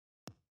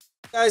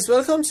Guys,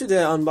 welcome to the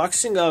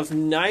unboxing of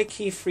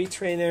Nike Free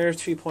Trainer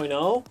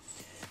 3.0.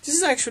 This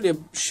is actually a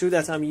shoe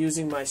that I'm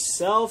using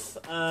myself,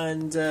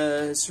 and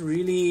it's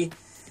really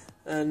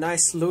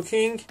nice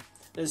looking.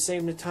 At the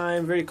same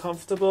time, very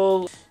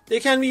comfortable. They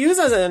can be used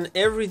as an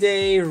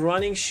everyday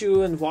running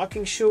shoe and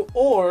walking shoe,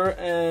 or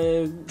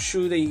a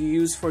shoe that you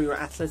use for your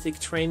athletic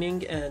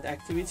training and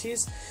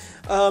activities.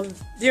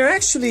 They're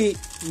actually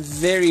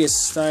very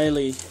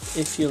stylish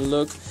if you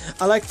look.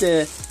 I like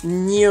the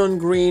neon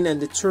green and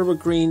the turbo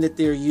green that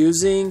they're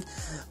using.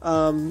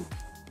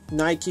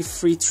 Nike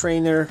Free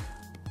Trainer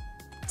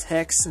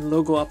text and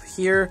logo up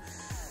here,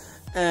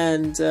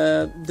 and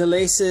the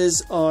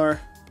laces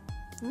are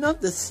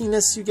not the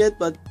thinnest you get,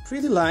 but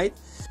pretty light.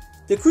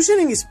 The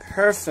cushioning is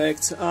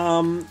perfect,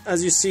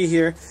 as you see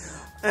here,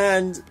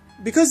 and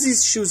because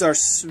these shoes are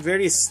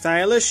very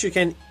stylish, you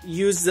can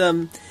use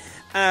them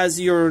as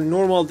your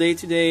normal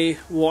day-to-day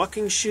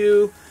walking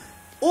shoe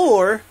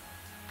or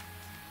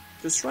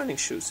just running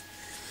shoes.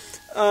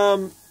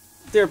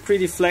 They're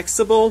pretty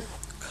flexible,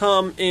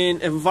 come in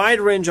a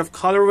wide range of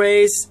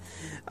colorways.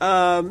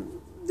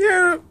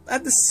 They're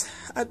at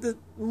the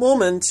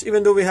moment,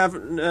 even though we have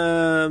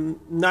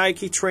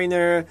Nike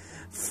Trainer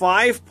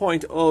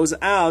 5.0s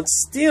out,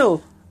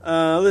 still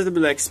a little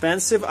bit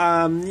expensive.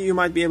 You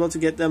might be able to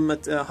get them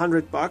at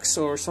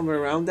 $100 or somewhere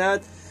around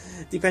that,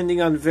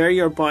 depending on where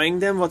you're buying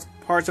them, what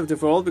part of the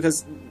world,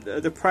 because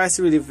the price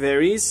really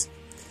varies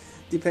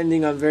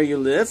depending on where you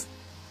live.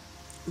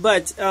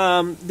 But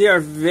they are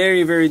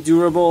very, very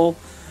durable,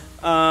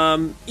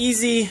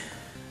 easy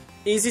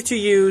to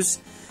use,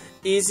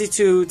 easy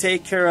to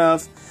take care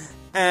of,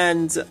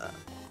 and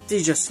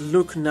they just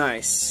look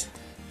nice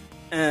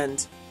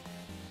and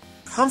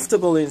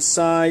comfortable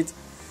inside.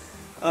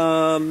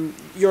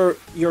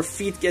 Your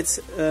feet get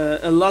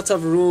a lot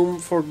of room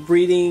for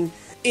breathing.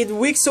 It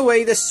wicks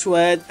away the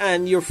sweat,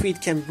 and your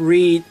feet can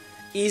breathe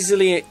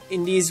easily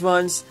in these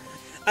ones.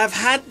 I've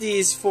had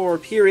these for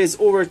periods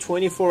over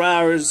 24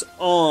 hours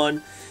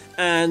on,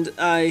 and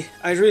I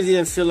really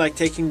didn't feel like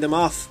taking them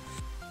off.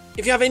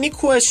 If you have any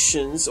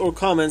questions or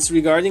comments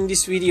regarding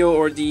this video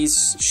or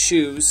these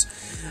shoes,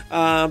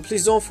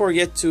 please don't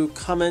forget to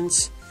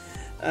comment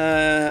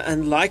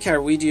and like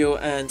our video,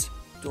 and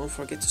don't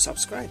forget to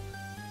subscribe.